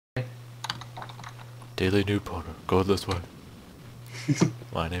DailyNoobPwner, go this way.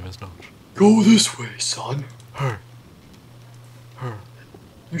 My name is Notch. Go this way, son. Her.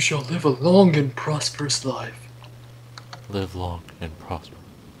 You shall live a long and prosperous life. Live long and prosper.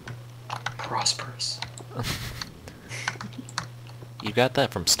 Prosperous. You got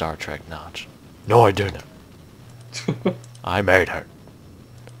that from Star Trek, Notch. No, I didn't. I made her.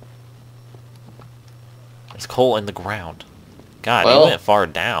 There's coal in the ground. God, Well, he went far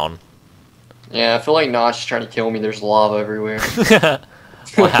down. Yeah, I feel like Notch is trying to kill me. There's lava everywhere.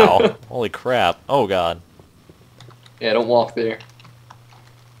 Wow. Holy crap. Oh god. Yeah, don't walk there.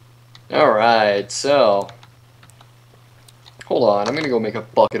 Alright, so... Hold on, I'm gonna go make a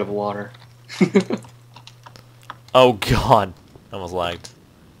bucket of water. Oh god. I almost lagged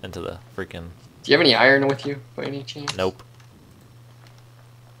into the freaking... Do you have any iron with you, by any chance? Nope.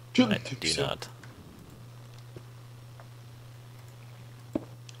 I do so. not.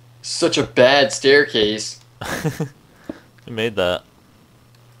 Such a bad staircase. Who made that?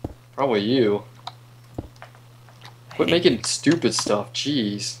 Probably you. Quit making stupid stuff,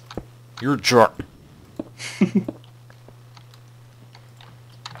 jeez. You're a jerk.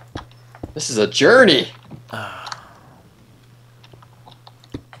 This is a journey!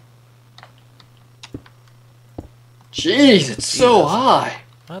 Jeez, it's so high!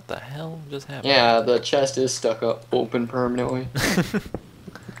 What the hell just happened? Yeah, the chest is stuck up open permanently.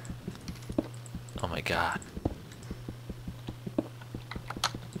 Oh my god.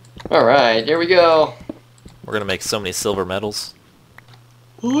 Alright, here we go. We're gonna make so many silver medals.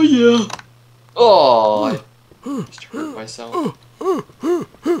 Oh yeah. Oh, I just hurt myself.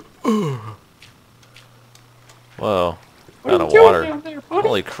 Whoa. What Out are of you doing water. down there, buddy?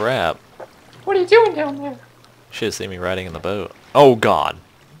 Holy crap. What are you doing down there? Should have seen me riding in the boat. Oh god.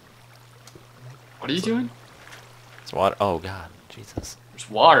 What are you doing? It's water. Oh god. Jesus. There's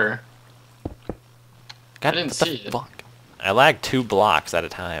water. God, I didn't what the see it. fuck? I lag 2 blocks at a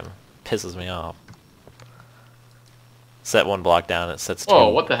time. Pisses me off. Set 1 block down, it sets 2. Whoa,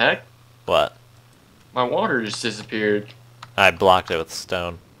 what the heck? What? My water just disappeared. I blocked it with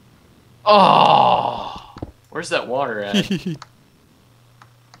stone. Oh, where's that water at? I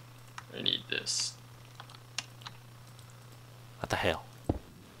need this. What the hell?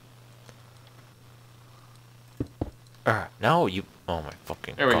 No, you... Oh my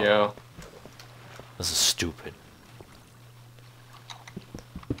fucking There we god. go. This is stupid.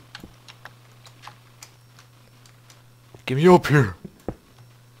 Get me up here!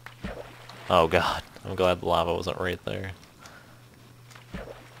 Oh god. I'm glad the lava wasn't right there.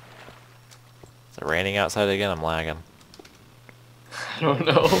 Is it raining outside again? I'm lagging. I don't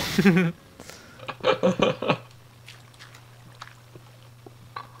know.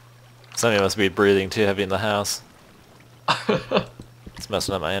 Somebody must be breathing too heavy in the house. It's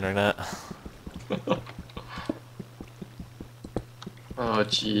messing up my internet. Oh,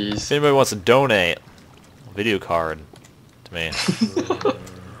 jeez. If anybody wants to donate a video card to me.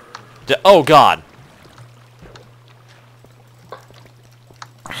 Oh god!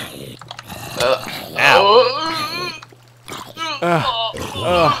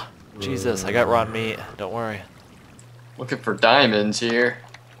 Ow! Jesus, I got rotten meat. Don't worry. Looking for diamonds here.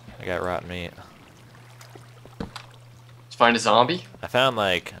 I got rotten meat. Let's find a zombie. I found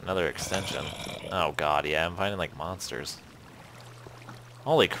like another extension. Oh god, yeah, I'm finding like monsters.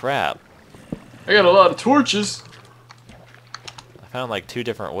 Holy crap. I got a lot of torches. I found like 2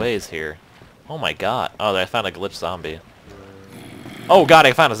 different ways here. Oh my god. Oh, I found a glitch zombie. Oh god,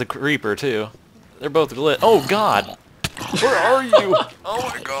 I found a creeper too. They're both glitch. Oh god. Where are you? Oh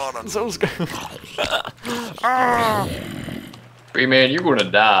my god, I'm so scared. BMan, you're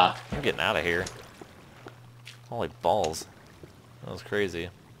gonna die. I'm getting out of here. Holy balls. That was crazy.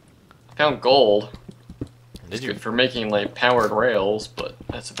 I found gold. Did It's you? good for making like powered rails, but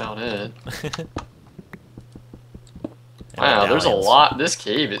that's about it. Wow, there's a Medallions. lot. This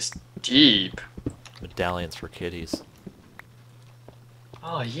cave is deep. Medallions for kitties.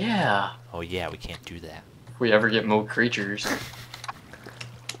 Oh yeah. Oh yeah, we can't do that. If we ever get more creatures.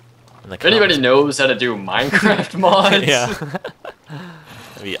 In the If anybody comments- knows how to do Minecraft mods, Yeah.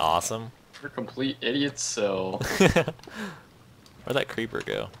 That'd be awesome. we're complete idiots, so... Where'd that creeper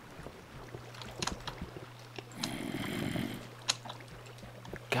go?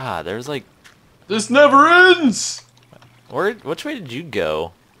 God, there's like... This never ends! Which way did you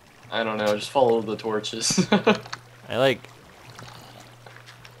go? I don't know, just follow the torches. I like...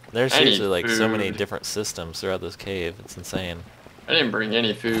 There's I need seriously like so many food. different systems throughout this cave. It's insane. I didn't bring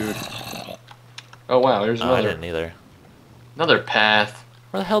any food. Oh wow, there's Oh, I another, didn't either. another path.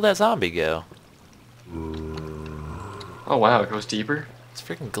 Where the hell did that zombie go? Oh wow, it goes deeper? It's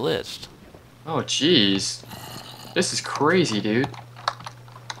freaking glitched. Oh, jeez. This is crazy, dude.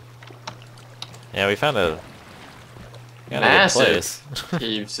 Yeah, we found a good Massive place.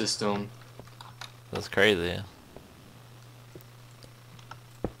 cave system. That's crazy.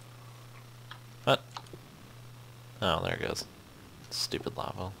 What? Oh, there it goes. Stupid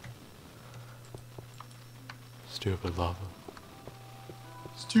lava. Stupid lava.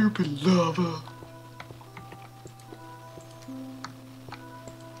 Stupid lava.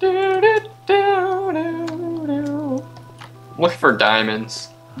 Look for diamonds.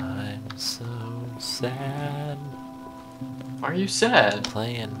 I'm so sad. Why are you sad?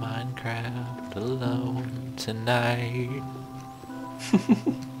 Playing Minecraft alone tonight.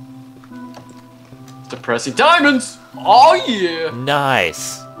 Depressing diamonds! Oh yeah!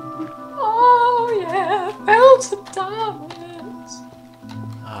 Nice. Oh yeah! Found some diamonds!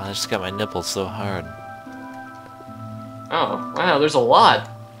 Oh, I just got my nipples so hard. Oh, wow, there's a lot.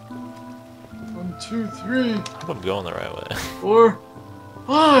 1, 2, 3, I hope I'm going the right way. 4,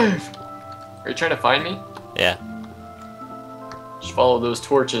 5. Are you trying to find me? Yeah. Just follow those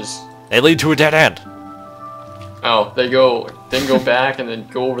torches. They lead to a dead end. Oh, they go, then go back and then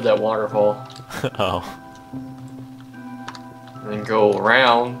go over that waterfall. Oh. And then go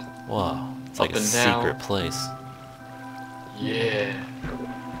around. Whoa. It's Up like a and down. secret place. Yeah.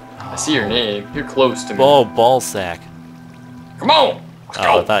 I see your name. You're close to me. Oh, ball sack. Come on! Let's Oh, I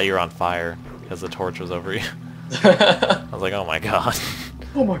go! thought you were on fire because the torch was over you. I was like, oh my god.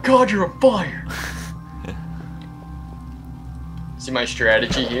 Oh my god, you're on fire! See my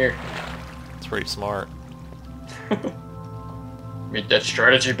strategy here? It's pretty smart. Made that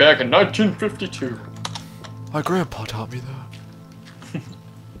strategy back in 1952. My grandpa taught me that.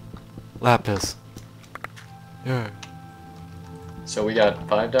 Lapis. Yeah. So we got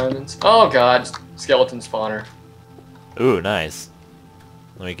 5 diamonds. Oh god, skeleton spawner. Ooh, nice.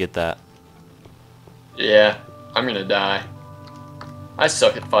 Let me get that. Yeah, I'm gonna die. I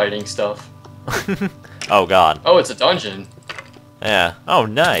suck at fighting stuff. Oh god. Oh, it's a dungeon. Yeah. Oh,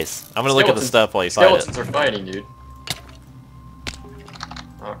 nice. I'm gonna look at the stuff while you fight Skeletons it. are fighting, dude.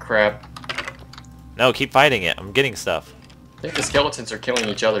 Oh crap. No, keep fighting it. I'm getting stuff. I think the skeletons are killing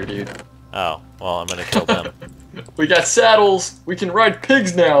each other, dude. Oh, well, I'm gonna kill them. We got saddles! We can ride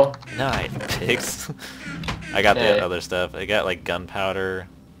pigs now! Nice, pigs. I got Hey. the other stuff. I got like gunpowder.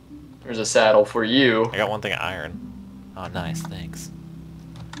 There's a saddle for you. I got one thing of iron. Oh, nice, thanks.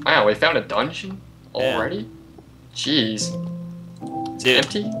 Wow, we found a dungeon Yeah. already? Jeez. It's Dude,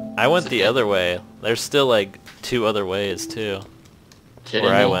 empty? I went Is it the empty? other way. There's still like 2 other ways too. Kidding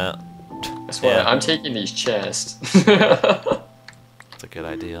Where I me? went. That's why Yeah. I'm taking these chests. It's a good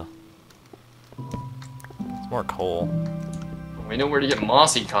idea. It's more coal. We know where to get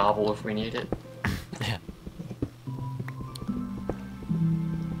mossy cobble if we need it. Yeah.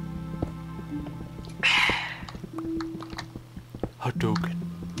 Hadouken.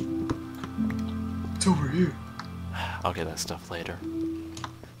 It's over here. I'll get that stuff later.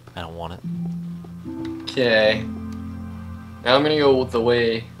 I don't want it. Okay. Now I'm gonna go with the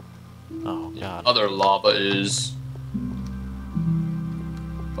way Oh god. other lava is.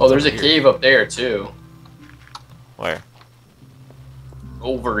 Oh, there's a Over here. cave up there too. Where?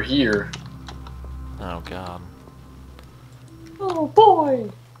 Over here. Oh god. Oh boy!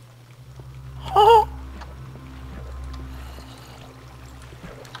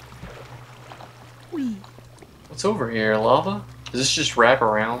 What's over here? Lava? Does this just wrap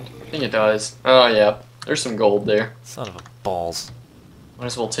around? I think it does. Oh yeah. There's some gold there. Son of a balls. Might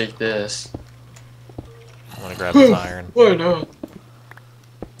as well take this. I'm gonna grab this iron. Why not?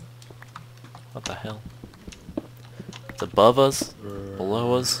 What the hell? It's above us?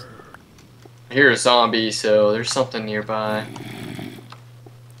 Below us? I hear a zombie, so there's something nearby.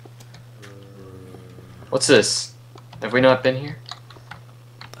 What's this? Have we not been here?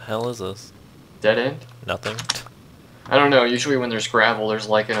 What the hell is this? Dead end? Nothing? I don't know. Usually when there's gravel, there's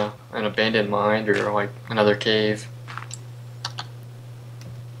like an abandoned mine or like another cave.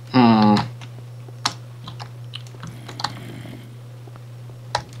 Hmm.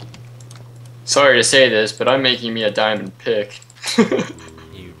 Sorry to say this, but I'm making me a diamond pick.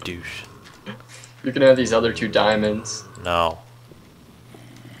 You douche. You can have these other 2 diamonds. No.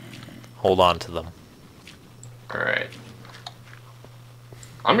 Hold on to them. Alright.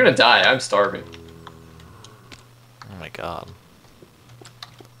 I'm gonna die. I'm starving. Oh my god.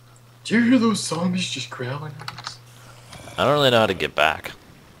 Do you hear those zombies just growling at us? I don't really know how to get back.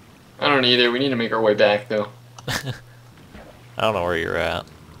 I don't either. We need to make our way back, though. I don't know where you're at.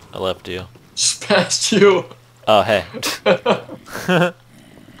 I left you. Just past you. Oh, hey. I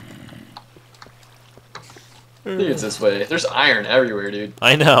think it's this way. There's iron everywhere, dude.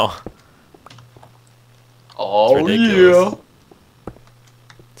 I know. Oh ridiculous. yeah.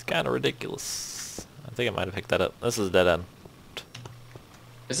 It's kind of ridiculous. I think I might have picked that up. This is a dead end.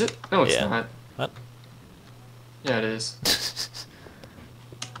 Is it? No, it's Yeah. not. What? Yeah, it is.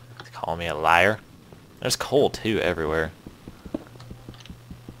 Calling me a liar? There's coal too everywhere.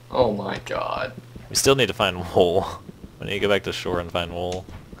 Oh my god. We still need to find wool. We need to go back to shore and find wool.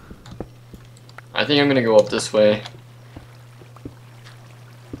 I think I'm gonna go up this way.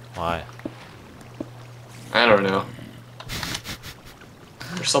 Why? I don't know.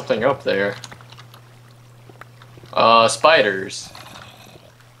 There's something up there. Spiders.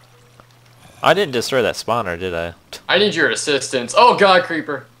 I didn't destroy that spawner, did I? I need your assistance. Oh god,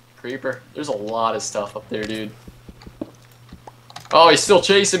 creeper. Creeper. There's a lot of stuff up there, dude. Oh, he's still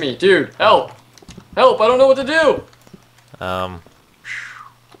chasing me. Dude, help. Help, I don't know what to do.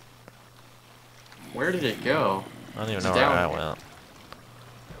 Where did it go? I don't even It's know where down I here. went.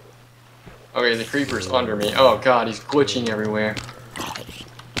 Okay, the creeper's under me. Oh god, he's glitching everywhere.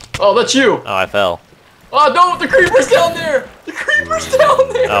 Oh, that's you. Oh, I fell. Oh no, the creeper's down there. The creeper's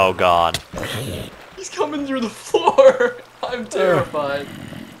down there. Oh god. He's coming through the floor. I'm terrified.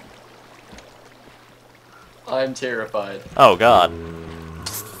 I'm terrified. Oh god.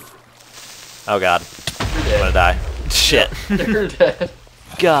 Oh god. You're I'm dead. gonna die. Shit. You're dead.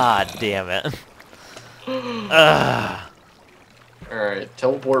 God damn it. Ugh. Alright,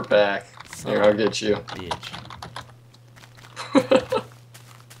 teleport back. Here, I'll get you. Bitch.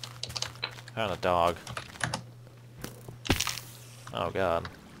 Found a dog. Oh god.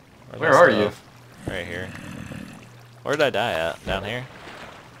 Where are you? Right here. Where did I die at? Down here?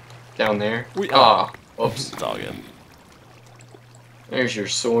 Down there. We- Ah, oops. It's all good. There's your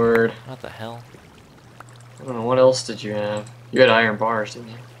sword. What the hell? I don't know, what else did you have? You had iron bars, didn't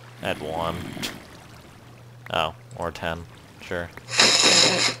you? I had 1. Oh, or 10. Sure.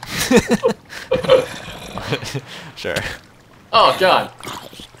 Sure. Oh god.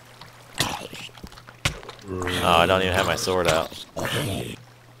 Oh, I don't even have my sword out.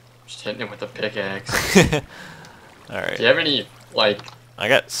 Just hitting him with a pickaxe. Alright. Do you have any, like, I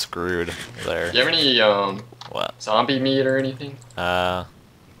got screwed there. do you have any, What? zombie meat or anything? Yeah.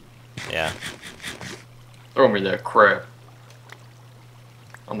 Throw me that crap.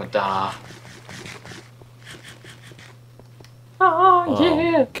 I'ma die. Oh,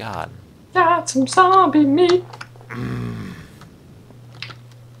 Oh, God. got some zombie meat.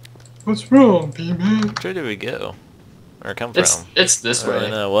 What's wrong, BMan? Where did we go? Where come It's from? this I don't way.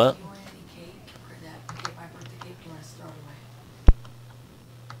 really know. What? You want any cake or that get my birthday cake? You want to throw it away?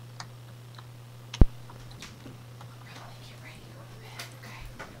 Really get ready to go to bed,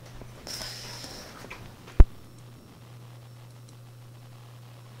 okay?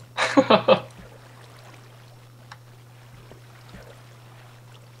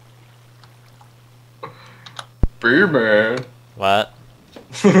 BMan. What?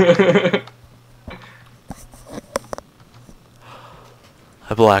 I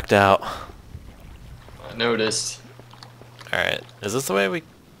I blacked out. noticed. Alright. Is this the way we...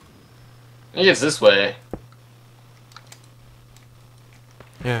 I think it's this way.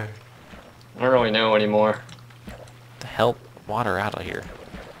 Yeah. I don't really know anymore. The hell? Water out of here.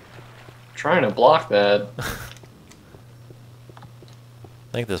 Trying to block that. I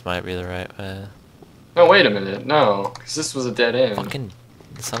think this might be the right way. No, wait a minute. No, because this was a dead end. Fucking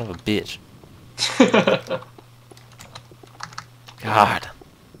son of a bitch. God.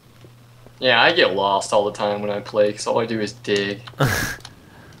 Yeah, I get lost all the time when I play, because all I do is dig.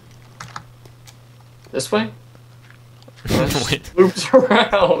 This way? No, it we, just loops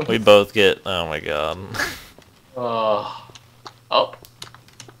around. we both get... Oh my god. Up?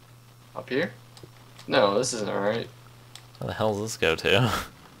 Up here? No, this isn't right. Where the hell does this go to?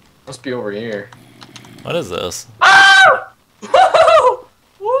 Must be over here. What is this? Ah! Whoa!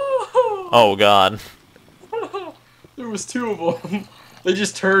 Whoa! Oh god. There was 2 of them. They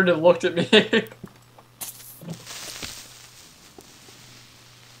just turned and looked at me.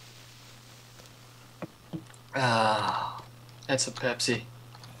 Ah, that's a Pepsi.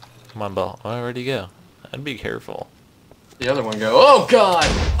 Come on, Ball. Where'd he go? I'd be careful. The other one go. Oh god!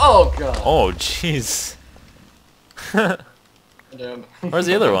 Oh god! Oh, jeez. Damn. Where's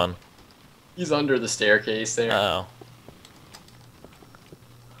the other one? He's under the staircase there. Oh.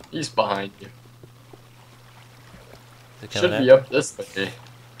 He's behind you. Is it coming Should be at- up this way.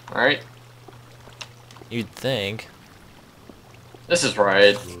 Alright? You'd think. This is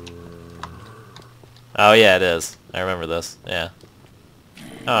right. Oh yeah, it is. I remember this. Yeah.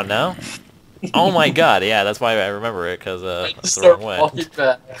 Oh no? Oh my god, yeah, that's why I remember it, because I it's just the start wrong way. walking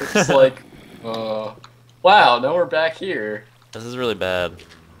back. It's like, wow, now we're back here. This is really bad.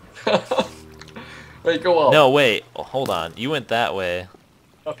 Wait, go up. No, wait. Oh, hold on. You went that way.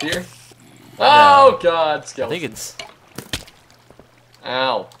 Up here? Oh, God, I skeleton. think it's...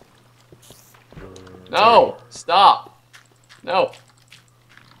 Ow. No! Stop! No!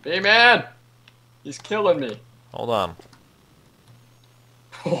 BMan! He's killing me. Hold on.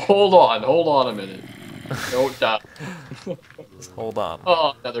 Hold on a minute. Don't die. Just hold on.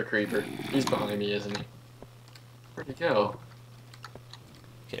 Oh, another creeper. He's behind me, isn't he? Where'd he go?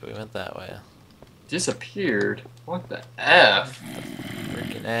 Okay, we went that way. Disappeared? What the F?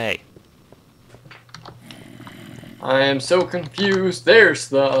 Freaking A. I am so confused. There's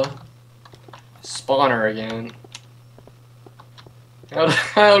the spawner again.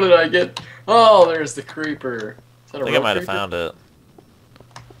 How did I get... Oh, there's the creeper. Is that I a think I real might have creeper? found it.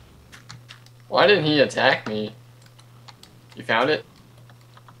 Why didn't he attack me? You found it?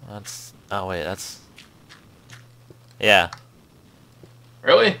 That's... Oh, wait, that's... Yeah.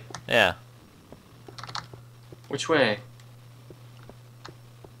 Really? Yeah. Which way?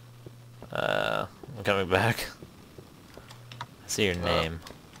 I'm coming back. I see your name.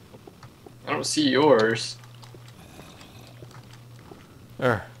 I don't see yours.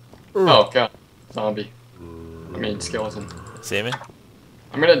 Urgh. Oh, God. Zombie. I mean, skeleton. See me?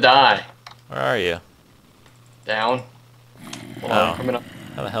 I'm gonna die. Where are you? Down. Hold on, Oh. I'm coming up.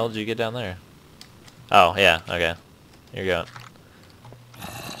 How the hell did you get down there? Oh, yeah, okay. Here you go.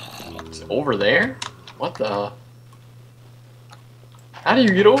 It's over there? What the? How do you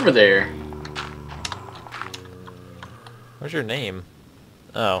get over there? Where's your name?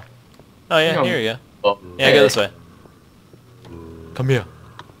 Oh. Oh, yeah, No. here you go. Oh, Yeah, hey. go this way. Come here.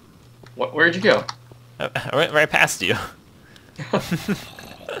 Where'd you go? I went right past you.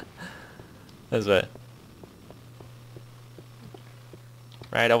 This way.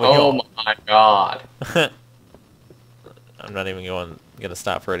 Right over Oh here. my God. I'm not even gonna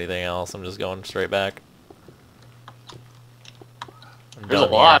stop for anything else. I'm just going straight back. I'm There's a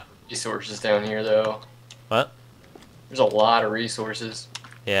done lot here. of resources down here, though. What? There's a lot of resources.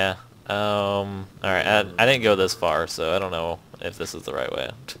 Yeah. Alright, I didn't go this far, so I don't know if this is the right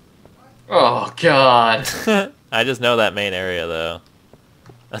way. Oh God. I just know that main area, though.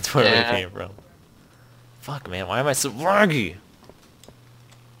 That's where Yeah. we came from. Fuck, man, why am I so laggy?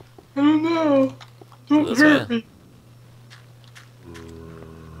 I don't know. Don't This hurt way? me.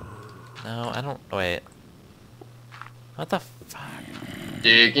 No, I don't... Wait. What the fuck?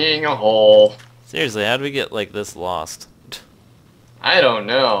 Digging a hole. Seriously, how did we get, like, this lost? I don't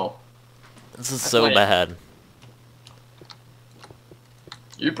know. This is That's so funny. bad.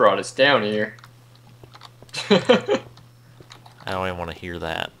 You brought us down here. I don't even want to hear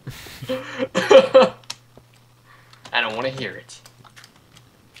that. I don't want to hear it.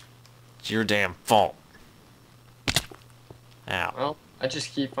 It's your damn fault. Ow. Well, I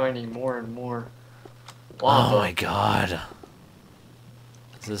just keep finding more and more Oh lava. my god.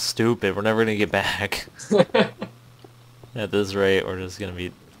 This is stupid. We're never gonna get back. At this rate, we're just gonna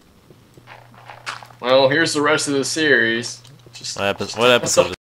be... Well, here's the rest of the series. Just What episode is